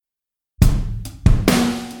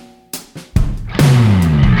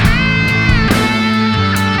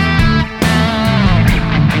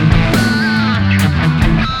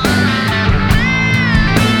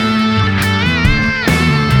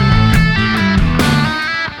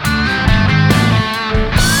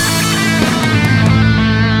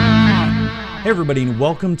Everybody, and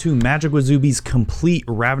welcome to Magic Wazubi's complete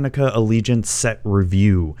Ravnica Allegiance set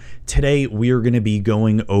review. Today we are going to be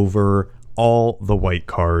going over all the white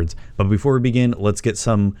cards, but before we begin, let's get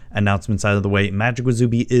some announcements out of the way. Magic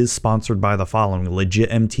Wazubi is sponsored by the following: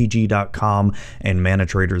 LegitMTG.com and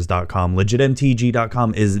ManaTraders.com.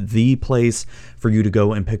 LegitMTG.com is the place for you to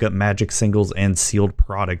go and pick up Magic singles and sealed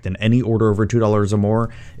product, and any order over $2 or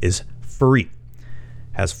more is free.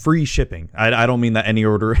 Has free shipping. I don't mean that any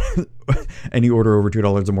order any order over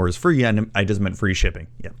 $2 or more is free, and I just meant free shipping.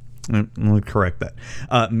 Yeah, I'll correct that.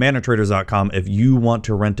 ManaTraders.com. If you want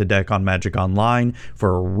to rent a deck on Magic Online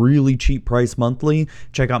for a really cheap price monthly,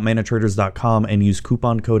 check out ManaTraders.com and use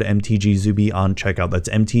coupon code MTGZubi on checkout. That's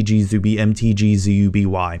MTGZubi,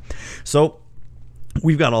 MTGZUBY. So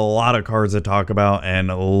we've got a lot of cards to talk about, and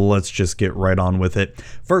let's just get right on with it.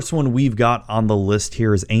 First one we've got on the list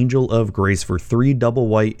here is Angel of Grace for 3 double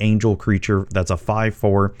white angel creature. That's a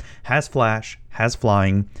 5/4, has flash, has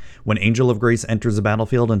flying. When Angel of Grace enters the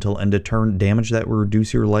battlefield until end of turn, damage that will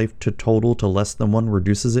reduce your life to total to less than 1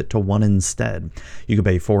 reduces it to 1 instead. You can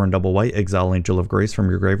pay 4 and double white, exile Angel of Grace from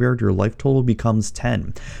your graveyard. Your life total becomes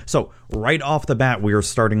 10. So right off the bat, we are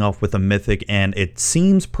starting off with a mythic, and it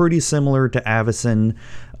seems pretty similar to Avacyn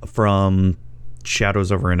from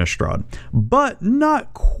Shadows over Innistrad, but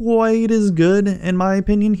not quite as good in my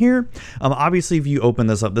opinion here. Obviously, if you open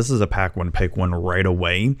this up, this is a pack one, pick one right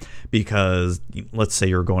away, because let's say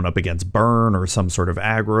you're going up against Burn or some sort of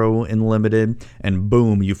aggro in limited, and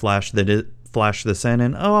boom, you flash this in,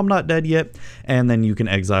 and oh, I'm not dead yet, and then you can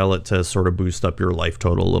exile it to sort of boost up your life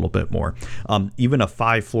total a little bit more. Even a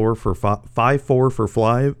 5/4 for 5/4 for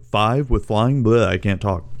 5 with flying, bleh, I can't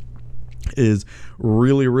talk, is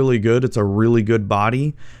really good. It's a really good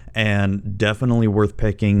body and definitely worth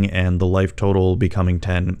picking, and the life total becoming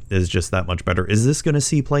 10 is just that much better. Is this going to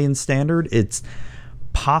see play in standard? It's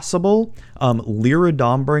possible. Lyra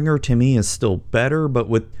Dawnbringer to me is still better, but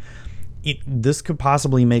with this could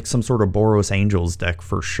possibly make some sort of Boros Angels deck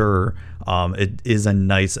for sure. It is a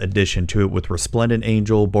nice addition to it with Resplendent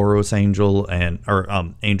Angel, Boros Angel, and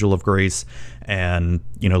Angel of Grace, and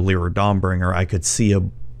Lyra Dawnbringer. I could see a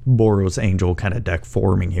Boros Angel kind of deck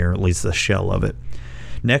forming here, at least the shell of it.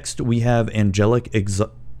 Next, we have Angelic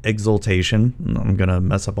Exaltation. I'm going to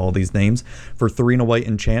mess up all these names. For 3 and a white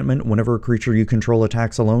enchantment, whenever a creature you control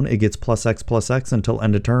attacks alone, it gets +X/+X until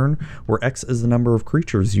end of turn, where X is the number of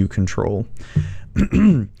creatures you control.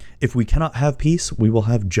 If we cannot have peace, we will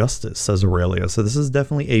have justice, says Aurelia. So this is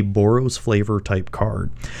definitely a Boros flavor type card.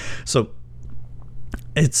 So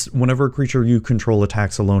it's whenever a creature you control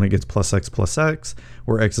attacks alone, it gets +X/+X,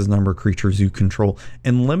 where X is the number of creatures you control.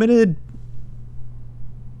 In limited,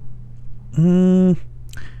 I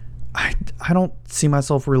don't see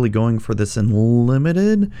myself really going for this in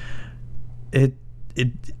limited.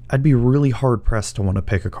 I'd be really hard pressed to want to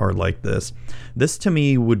pick a card like this. This to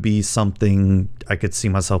me would be something I could see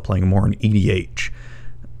myself playing more in EDH.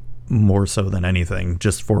 More so than anything,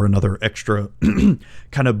 just for another extra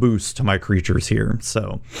kind of boost to my creatures here.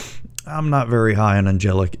 So I'm not very high on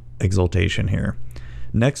Angelic Exaltation here.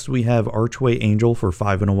 Next, we have Archway Angel for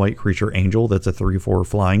 5 and a white creature angel. That's a 3/4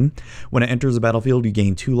 flying. When it enters the battlefield, you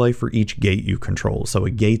gain 2 life for each gate you control. So a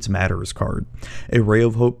Gates Matters card. A Ray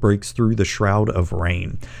of Hope breaks through the Shroud of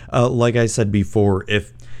Rain. Like I said before,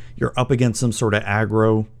 if you're up against some sort of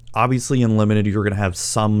aggro, obviously in limited, you're going to have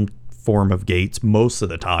some form of gates most of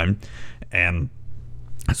the time, and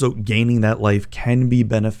so gaining that life can be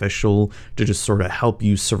beneficial to just sort of help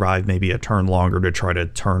you survive maybe a turn longer to try to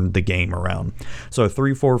turn the game around. So a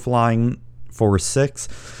 3/4 flying for 6,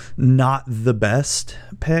 not the best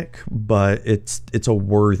pick, but it's a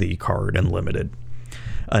worthy card in limited.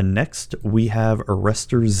 Next, we have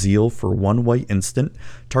Arrester's Zeal for 1 white instant.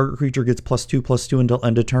 Target creature gets +2/+2 until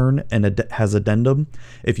end of turn, and it has addendum.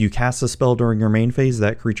 If you cast a spell during your main phase,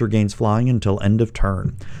 that creature gains flying until end of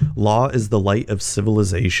turn. Law is the light of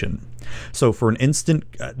civilization. So for an instant,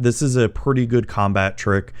 this is a pretty good combat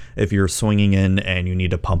trick if you're swinging in and you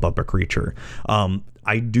need to pump up a creature.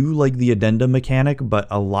 I do like the addendum mechanic, but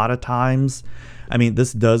a lot of times, I mean,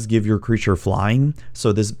 this does give your creature flying,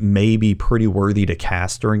 so this may be pretty worthy to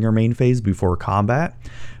cast during your main phase before combat,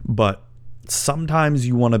 but sometimes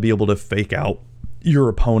you want to be able to fake out your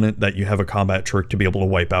opponent that you have a combat trick to be able to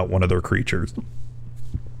wipe out one of their creatures.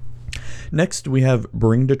 Next, we have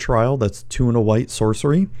Bring to Trial. That's 2 and a white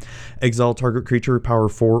sorcery. Exile target creature power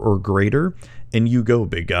 4 or greater, and you go,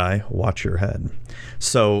 big guy. Watch your head.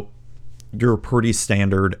 So you're a pretty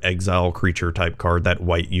standard exile creature type card that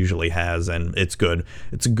white usually has, and it's good.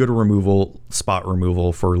 It's a good removal, spot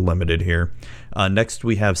removal for limited here. Next,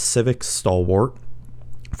 we have Civic Stalwart.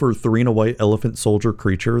 For 3 and a white elephant soldier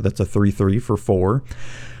creature, that's a 3/3 for 4.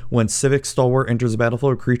 When Civic Stalwart enters the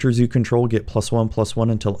battlefield, creatures you control get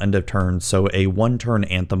 +1/+1 until end of turn. So a 1-turn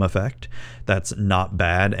Anthem effect. That's not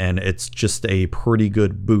bad, and it's just a pretty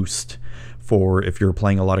good boost for if you're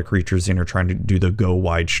playing a lot of creatures and you're trying to do the go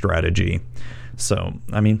wide strategy. So,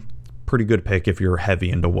 I mean, pretty good pick if you're heavy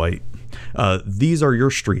into white. These are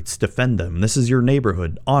your streets. Defend them. This is your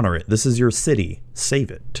neighborhood. Honor it. This is your city.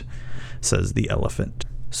 Save it, says the elephant.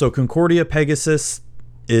 So Concordia Pegasus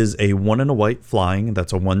is a 1 and a white flying.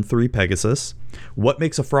 That's a 1/3 Pegasus. What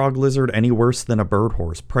makes a frog lizard any worse than a bird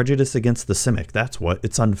horse? Prejudice against the Simic. That's what.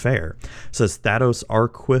 It's unfair. Says Thados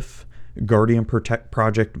Arquith, Guardian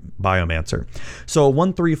Project Biomancer. So a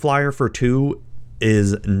 1/3 flyer for 2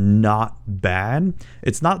 is not bad.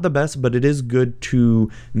 It's not the best, but it is good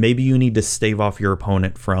to, maybe you need to stave off your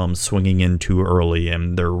opponent from swinging in too early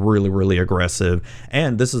and they're really, really aggressive.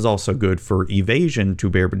 And this is also good for evasion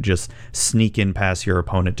to be able to just sneak in past your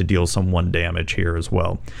opponent to deal some 1 damage here as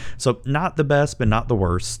well. So not the best, but not the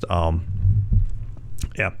worst.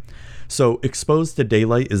 Yeah. So Exposed to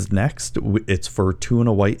Daylight is next. It's for 2 and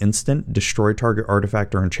a white instant. Destroy target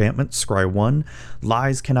artifact or enchantment. Scry 1.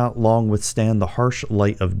 Lies cannot long withstand the harsh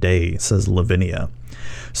light of day, says Lavinia.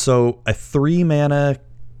 So a 3 mana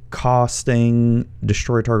costing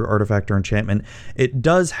destroy target artifact or enchantment. It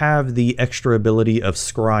does have the extra ability of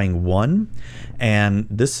scrying 1. And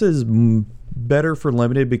this is better for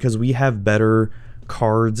limited because we have better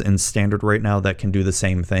cards in standard right now that can do the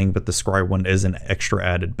same thing, but the scry 1 is an extra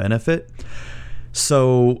added benefit.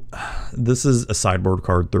 So this is a sideboard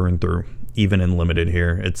card through and through, even in limited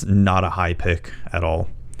here. It's not a high pick at all.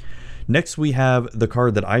 Next we have the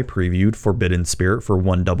card that I previewed, Forbidden Spirit, for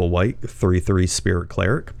 1 double white, 3/3 Spirit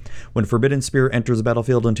Cleric. When Forbidden Spirit enters the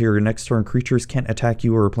battlefield until your next turn, creatures can't attack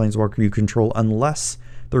you or a planeswalker you control unless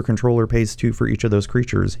their controller pays 2 for each of those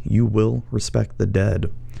creatures. You will respect the dead.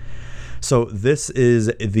 So this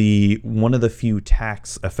is the one of the few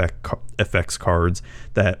tax effects cards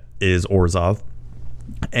that is Orzhov.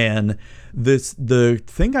 And the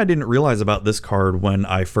thing I didn't realize about this card when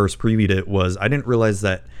I first previewed it was I didn't realize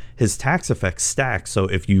that his tax effects stack. So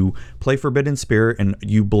if you play Forbidden Spirit and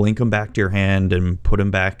you blink him back to your hand and put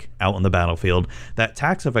him back out on the battlefield, that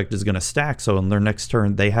tax effect is going to stack. So in their next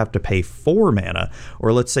turn, they have to pay 4 mana.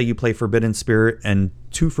 Or let's say you play Forbidden Spirit and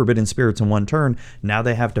 2 Forbidden Spirits in 1 turn. Now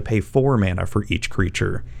they have to pay 4 mana for each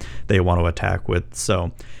creature they want to attack with.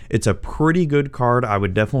 So it's a pretty good card. I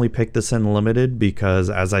would definitely pick this in limited because,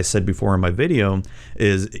 as I said before in my video,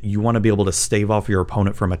 is you want to be able to stave off your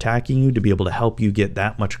opponent from attacking you to be able to help you get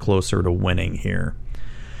that much closer to winning here.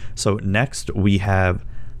 So next we have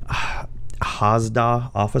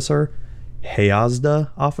Hazda Officer,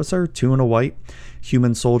 2 and a white.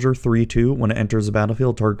 Human Soldier, 3/2. When it enters the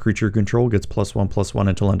battlefield, target creature control gets +1/+1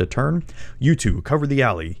 until end of turn. You two, cover the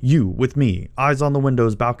alley. You, with me. Eyes on the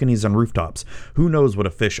windows, balconies, and rooftops. Who knows what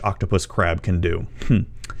a fish, octopus, crab can do?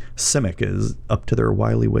 Simic is up to their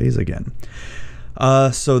wily ways again.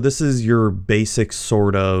 So this is your basic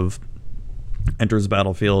sort of enters the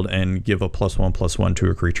battlefield and give a +1/+1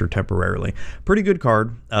 to a creature temporarily. Pretty good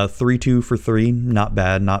card. 3/2 for 3, not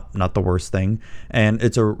bad, not the worst thing. And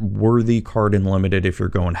it's a worthy card in limited if you're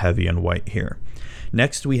going heavy and white here.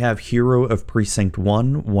 Next we have Hero of Precinct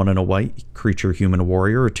 1, 1 and a white, creature human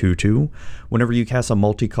warrior, a 2/2. Whenever you cast a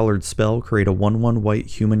multicolored spell, create a 1/1 white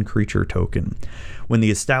human creature token. When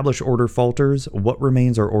the established order falters, what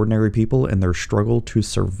remains are ordinary people and their struggle to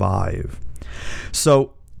survive.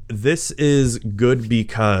 So this is good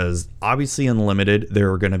because obviously in limited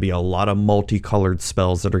there are going to be a lot of multicolored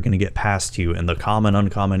spells that are going to get past you in the common,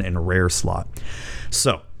 uncommon, and rare slot.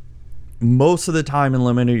 So most of the time in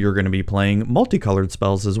limited you're going to be playing multicolored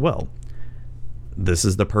spells as well. This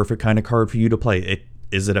is the perfect kind of card for you to play.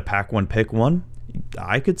 Is it a pack one pick one?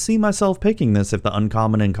 I could see myself picking this if the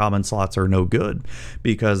uncommon and common slots are no good,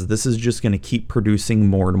 because this is just going to keep producing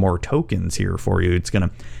more and more tokens here for you. It's going to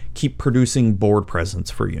keep producing board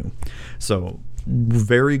presence for you. So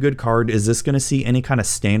very good card. Is this going to see any kind of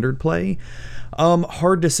standard play?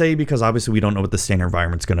 Hard to say because obviously we don't know what the standard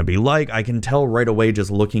environment's going to be like. I can tell right away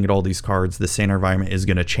just looking at all these cards, the standard environment is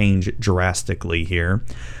going to change drastically here.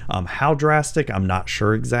 How drastic, I'm not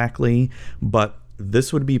sure exactly, but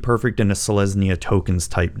this would be perfect in a Selesnya tokens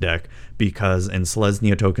type deck, because in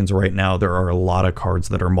Selesnya tokens right now there are a lot of cards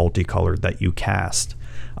that are multicolored that you cast,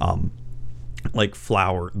 like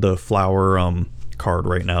the flower card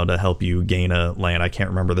right now to help you gain a land. I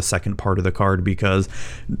can't remember the second part of the card because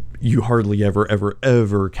you hardly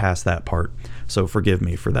ever cast that part, so forgive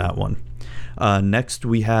me for that one. Next,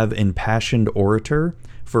 we have Impassioned Orator.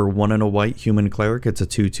 For 1 and a white human cleric, it's a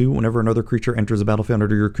 2/2. Whenever another creature enters a battlefield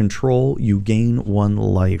under your control, you gain 1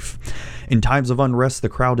 life. In times of unrest, the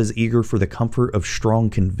crowd is eager for the comfort of strong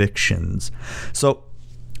convictions. So,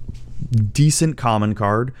 decent common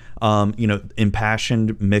card.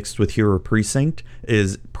 Impassioned mixed with Hero Precinct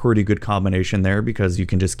is pretty good combination there because you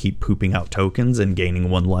can just keep pooping out tokens and gaining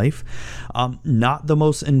 1 life. Not the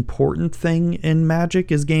most important thing in Magic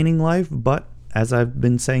is gaining life, but as I've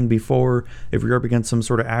been saying before, if you're up against some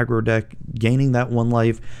sort of aggro deck, gaining that 1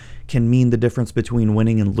 life can mean the difference between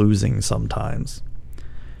winning and losing sometimes.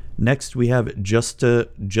 Next, we have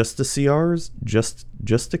Justicares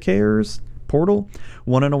Portal.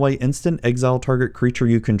 1 and a white instant, exile target creature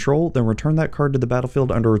you control, then return that card to the battlefield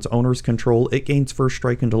under its owner's control. It gains first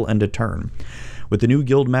strike until end of turn. With the new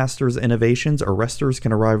Guildmaster's innovations, arresters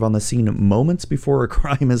can arrive on the scene moments before a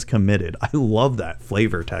crime is committed. I love that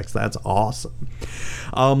flavor text. That's awesome.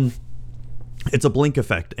 It's a blink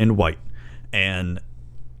effect in white. And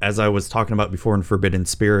as I was talking about before in Forbidden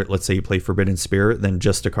Spirit, let's say you play Forbidden Spirit, then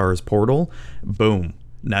Justicares Portal, boom.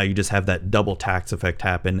 Now you just have that double tax effect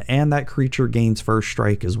happen, and that creature gains first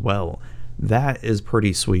strike as well. That is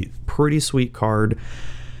pretty sweet. Pretty sweet card.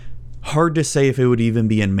 Hard to say if it would even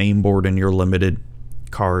be in main board in your limited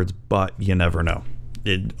cards, but you never know.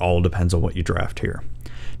 It all depends on what you draft here.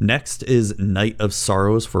 Next is Knight of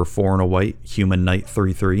Sorrows for 4 and a white, human knight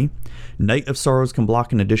 3/3. Knight of Sorrows can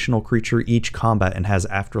block an additional creature each combat and has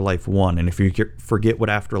Afterlife 1. And if you forget what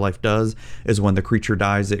Afterlife does, is when the creature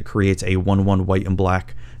dies, it creates a 1/1 white and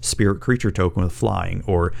black spirit creature token with flying,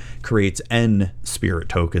 or creates N spirit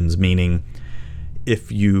tokens, meaning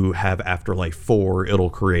if you have Afterlife 4, it'll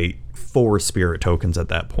create 4 spirit tokens at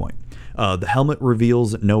that point. The helmet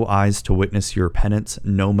reveals no eyes to witness your penance,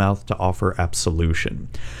 no mouth to offer absolution.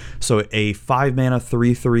 So a 5 mana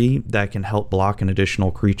 3/3 that can help block an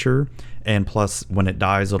additional creature, and plus when it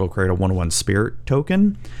dies, it'll create a 1/1 spirit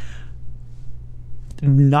token.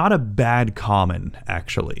 Not a bad common,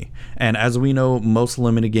 actually. And as we know, most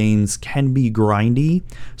limited games can be grindy,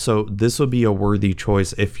 so this would be a worthy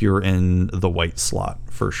choice if you're in the white slot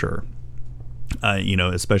for sure.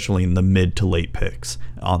 Especially in the mid to late picks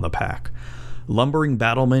on the pack. Lumbering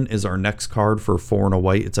Battlement is our next card for 4 and a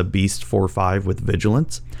white. It's a beast 4/5 with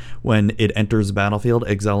vigilance. When it enters the battlefield,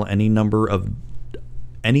 exile any number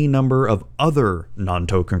of other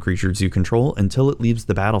non-token creatures you control until it leaves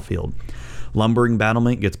the battlefield. Lumbering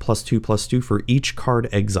Battlement gets +2/+2 for each card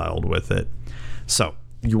exiled with it. So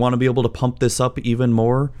you want to be able to pump this up even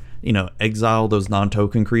more. Exile those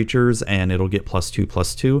non-token creatures and it'll get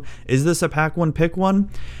 +2/+2. Is this a pack one pick one?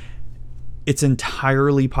 It's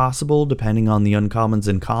entirely possible depending on the uncommons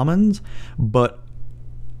and commons, but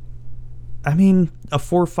I mean, a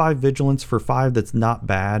 4/5 vigilance for 5, that's not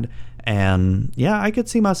bad. And yeah, I could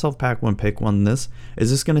see myself pack one pick one this. Is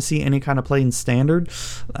this going to see any kind of play in standard?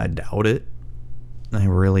 I doubt it. I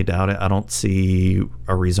really doubt it. I don't see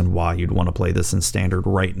a reason why you'd want to play this in standard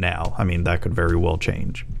right now. I mean, that could very well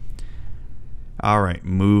change. All right,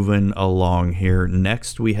 moving along here.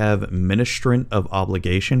 Next, we have Ministrant of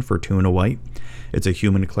Obligation for 2 and a white. It's a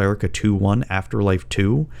human cleric, a 2/1 Afterlife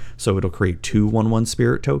 2, so it'll create 2 1/1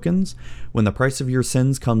 spirit tokens. When the price of your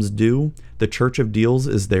sins comes due, the Church of Deals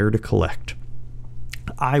is there to collect.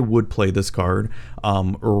 I would play this card.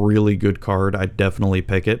 A really good card. I'd definitely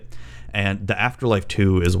pick it. And the Afterlife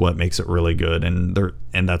 2 is what makes it really good, and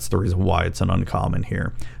that's the reason why it's an uncommon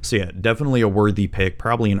here. So yeah, definitely a worthy pick,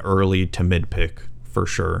 probably an early to mid pick for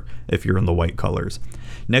sure if you're in the white colors.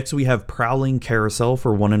 Next we have Prowling Carousel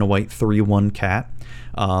for 1 and a white 3/1 cat.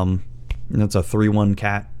 That's a 3/1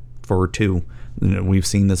 cat for 2. We've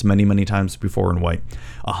seen this many times before in white.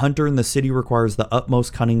 A hunter in the city requires the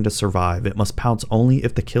utmost cunning to survive. It must pounce only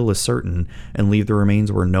if the kill is certain and leave the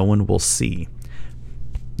remains where no one will see.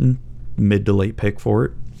 Mid to late pick for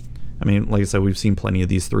it. I mean, like I said, we've seen plenty of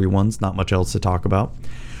these 3/1s, not much else to talk about.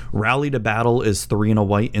 Rally to Battle is 3 and a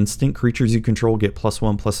white instant. Creatures you control get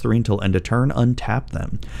 +1/+3 until end of turn. Untap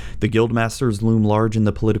them. The Guildmasters loom large in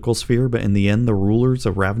the political sphere, but in the end, the rulers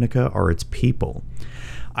of Ravnica are its people.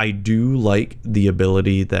 I do like the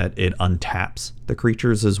ability that it untaps the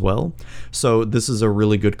creatures as well. So this is a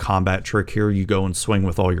really good combat trick here. You go and swing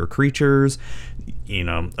with all your creatures.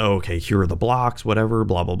 Okay, here are the blocks, whatever,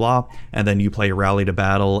 blah, blah, blah. And then you play Rally to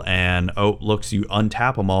Battle and, looks, you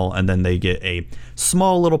untap them all, and then they get a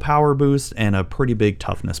small little power boost and a pretty big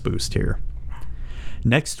toughness boost here.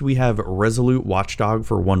 Next, we have Resolute Watchdog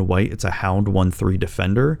for 1 white. It's a Hound 1/3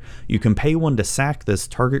 defender. You can pay 1 to sack this.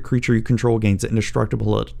 Target creature you control gains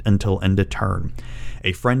indestructible until end of turn.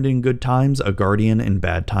 A friend in good times, a guardian in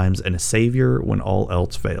bad times, and a savior when all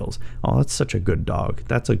else fails. Oh, that's such a good dog.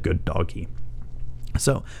 That's a good doggy.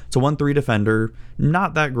 So it's a 1/3 defender.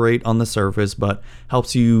 Not that great on the surface, but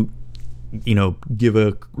helps you, give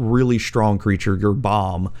a really strong creature your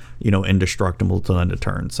bomb, indestructible till end of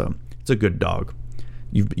turn. So it's a good dog.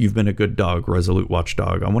 You've been a good dog, Resolute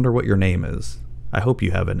Watchdog. I wonder what your name is. I hope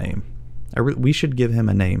you have a name. We should give him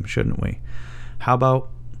a name, shouldn't we? How about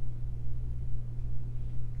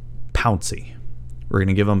Pouncy? We're going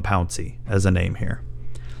to give him Pouncy as a name here.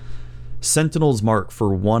 Sentinel's Mark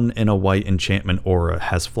for 1 and a white enchantment aura.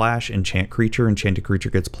 Has flash, enchant creature. Enchanted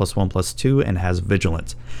creature gets +1/+2 and has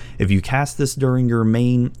vigilance. If you cast this during your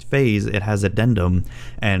main phase, it has addendum,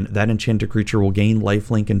 and that enchanted creature will gain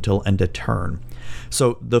lifelink until end of turn.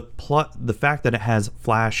 So the fact that it has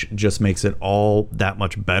flash just makes it all that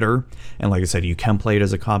much better. And like I said, you can play it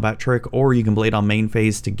as a combat trick, or you can play it on main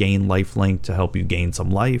phase to gain lifelink to help you gain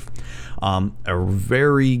some life. A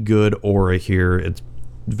very good aura here. It's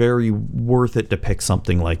very worth it to pick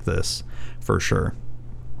something like this for sure.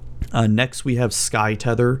 Next we have Sky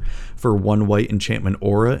Tether for 1 white enchantment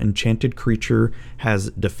aura. Enchanted creature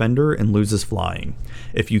has defender and loses flying.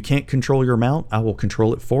 If you can't control your mount, I will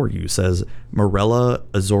control it for you, says Morella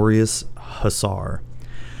Azorius Hussar.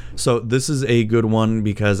 So this is a good one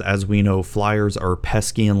because, as we know, flyers are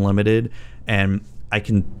pesky and limited, and I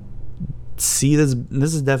can see this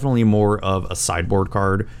is definitely more of a sideboard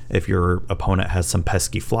card if your opponent has some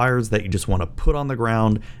pesky flyers that you just want to put on the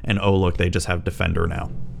ground and, oh look, they just have defender now.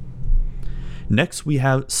 Next we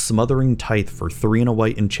have Smothering Tithe for 3 and a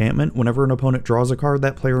white enchantment. Whenever an opponent draws a card,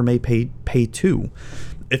 that player may pay 2.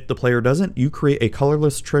 If the player doesn't, you create a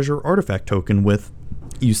colorless treasure artifact token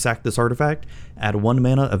you sack this artifact, add 1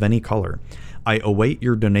 mana of any color. I await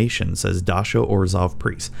your donation, says Dasha Orzhov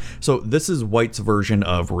Priest. So this is White's version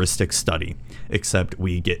of Rhystic Study, except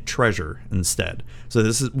we get treasure instead. So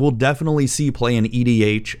we'll definitely see play in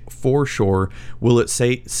EDH for sure. Will it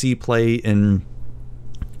see play in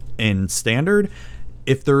Standard?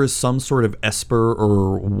 If there is some sort of Esper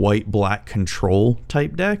or white-black control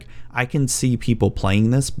type deck, I can see people playing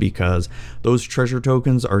this because those treasure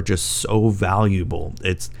tokens are just so valuable.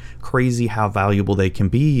 It's crazy how valuable they can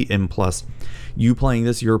be, and plus, you playing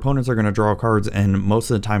this, your opponents are going to draw cards, and most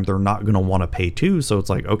of the time they're not going to want to pay 2, so it's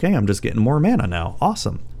like, okay, I'm just getting more mana now.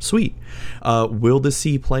 Awesome. Sweet. Will this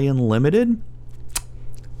see play in Limited?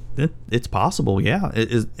 It's possible, yeah.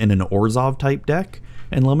 It is in an Orzhov type deck.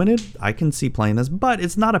 And Limited, I can see playing this, but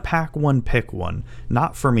it's not a pack one pick one.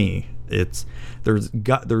 Not for me. There's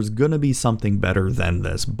gonna be something better than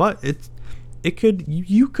this, but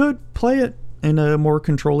you could play it in a more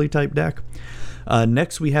control-y type deck.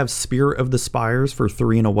 Next we have Spirit of the Spires for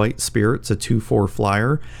 3 and a white spirit. It's a 2/4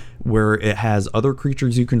 flyer where it has other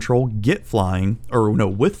creatures you control get flying, or no,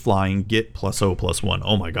 with flying get +0/+1.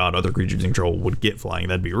 Oh my god, other creatures you control would get flying.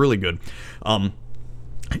 That'd be really good.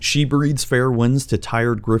 She breeds fair winds to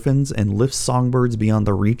tired griffins and lifts songbirds beyond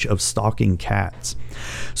the reach of stalking cats.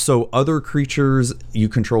 So other creatures you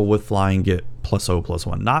control with flying get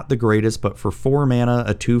 +0/+1. Not the greatest, but for 4 mana,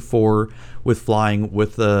 a 2/4 with flying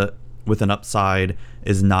with an upside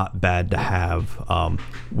is not bad to have.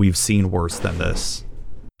 We've seen worse than this.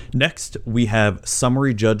 Next, we have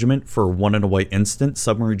Summary Judgment for 1 and a white instant.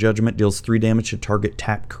 Summary Judgment deals 3 damage to target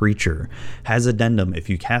tapped creature. Has addendum. If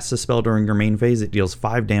you cast a spell during your main phase, it deals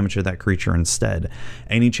 5 damage to that creature instead.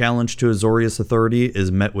 Any challenge to Azorius Authority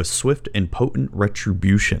is met with swift and potent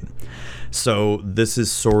retribution. So this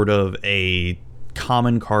is sort of a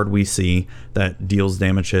common card we see that deals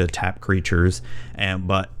damage to tapped creatures,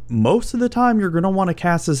 but most of the time you're going to want to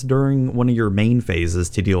cast this during one of your main phases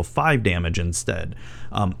to deal 5 damage instead,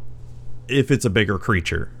 if it's a bigger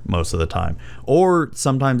creature most of the time. Or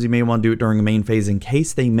sometimes you may want to do it during a main phase in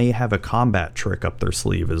case they may have a combat trick up their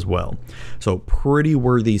sleeve as well. So pretty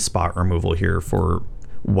worthy spot removal here for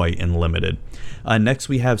white and Limited. Next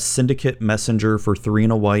we have Syndicate Messenger for 3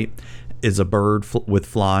 and a white. Is a bird with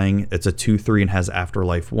flying. It's a 2/3 and has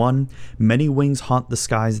Afterlife 1. Many wings haunt the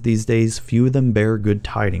skies these days. Few of them bear good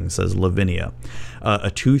tidings, says Lavinia.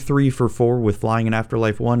 A 2/3 for 4 with flying and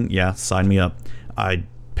Afterlife 1. Yeah, sign me up. I'd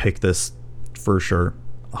pick this for sure,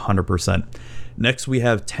 100%. Next we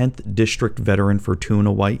have 10th District Veteran for 2 and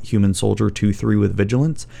a white. Human Soldier 2/3 with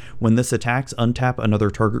Vigilance. When this attacks, untap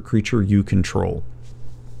another target creature you control.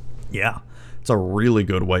 Yeah, it's a really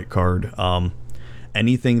good white card.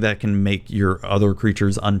 Anything that can make your other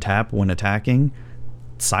creatures untap when attacking,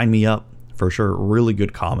 sign me up for sure. Really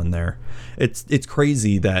good common there. It's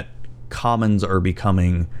crazy that commons are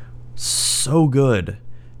becoming so good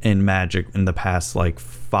in Magic in the past like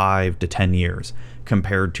 5 to 10 years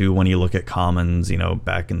compared to when you look at commons, you know,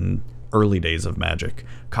 back in early days of Magic.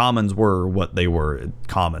 Commons were what they were,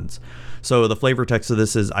 commons. So the flavor text of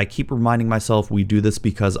this is, I keep reminding myself we do this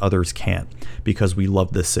because others can't, because we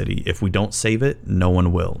love this city. If we don't save it, no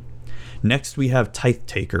one will. Next, we have Tithe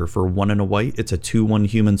Taker for 1 and a white. It's a 2/1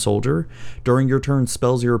 human soldier. During your turn,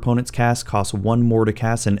 spells your opponents cast cost 1 more to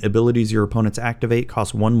cast, and abilities your opponents activate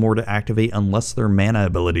cost 1 more to activate unless their mana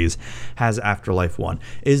abilities has Afterlife 1.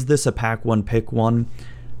 Is this a pack 1 pick 1?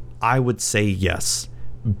 I would say yes,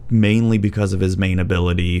 mainly because of his main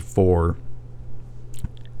ability for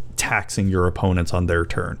taxing your opponents on their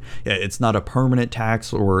turn. Yeah, it's not a permanent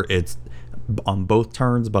tax, or it's on both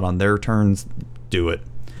turns, but on their turns, do it.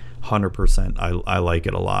 100%. I like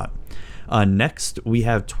it a lot. Next, we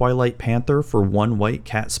have Twilight Panther for 1 white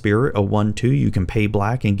cat spirit, a 1/2. You can pay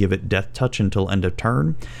black and give it death touch until end of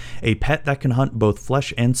turn. A pet that can hunt both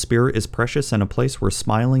flesh and spirit is precious in a place where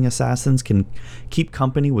smiling assassins can keep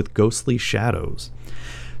company with ghostly shadows.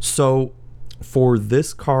 So for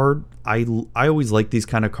this card, I always like these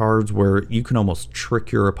kind of cards where you can almost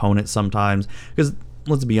trick your opponent sometimes, because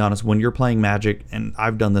let's be honest, when you're playing Magic, and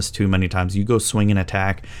I've done this too many times, you go swing an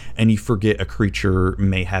attack and you forget a creature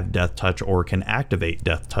may have death touch or can activate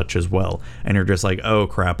death touch as well, and you're just like, oh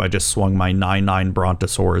crap, I just swung my 9/9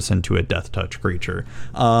 Brontosaurus into a death touch creature.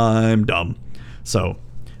 I'm dumb. So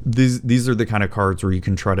these are the kind of cards where you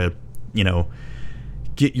can try to, you know,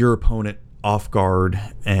 get your opponent off guard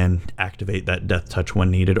and activate that death touch when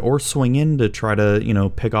needed, or swing in to try to, you know,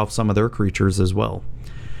 pick off some of their creatures as well.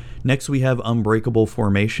 Next, we have Unbreakable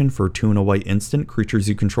Formation for 2 and a white instant. Creatures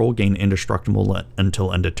you control gain indestructible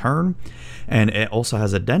until end of turn. And it also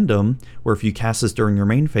has Addendum, where if you cast this during your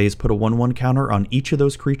main phase, put a 1/1 counter on each of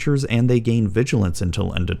those creatures and they gain Vigilance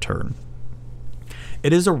until end of turn.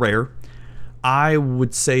 It is a rare. I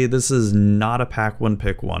would say this is not a pack 1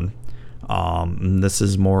 pick 1. This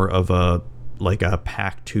is more of a like a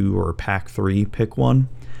pack 2 or pack 3 pick 1,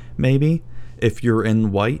 maybe, if you're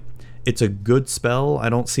in white. It's a good spell. I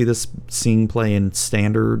don't see this seeing play in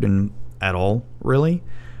standard and at all, really,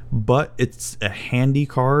 but it's a handy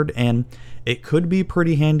card, and it could be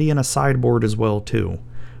pretty handy in a sideboard as well too.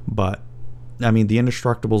 But I mean, the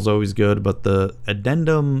indestructible is always good, but the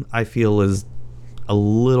Addendum I feel is a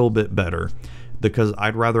little bit better, because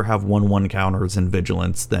I'd rather have 1/1 counters and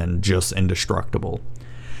Vigilance than just indestructible.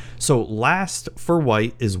 So last for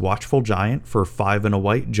white is Watchful Giant for 5 and a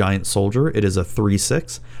white giant soldier. It is a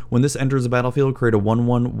 3/6. When this enters the battlefield, create a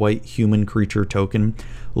 1/1 white human creature token.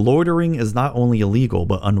 Loitering is not only illegal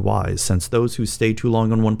but unwise, since those who stay too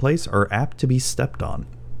long in one place are apt to be stepped on.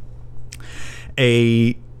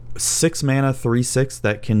 A 6 mana 3/6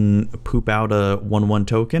 that can poop out a 1/1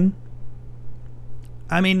 token.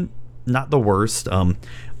 I mean, not the worst.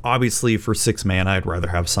 Obviously, for 6 mana, I'd rather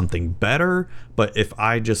have something better, but if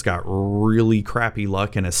I just got really crappy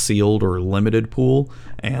luck in a sealed or limited pool,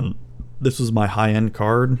 and this was my high-end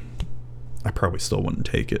card, I probably still wouldn't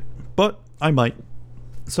take it, but I might.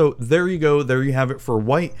 So there you go. There you have it for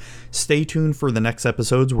white. Stay tuned for the next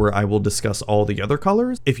episodes where I will discuss all the other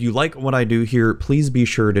colors. If you like what I do here, please be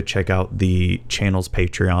sure to check out the channel's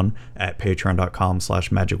Patreon at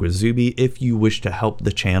patreon.com/magicwithzuby if you wish to help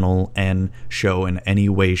the channel and show in any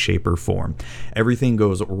way, shape, or form. Everything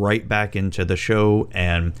goes right back into the show,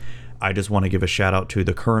 and I just want to give a shout out to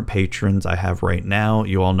the current patrons I have right now.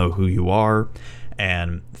 You all know who you are.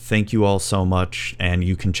 And thank you all so much. And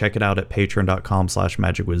you can check it out at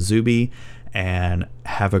patreon.com/magicwithzuby. And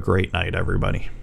have a great night, everybody.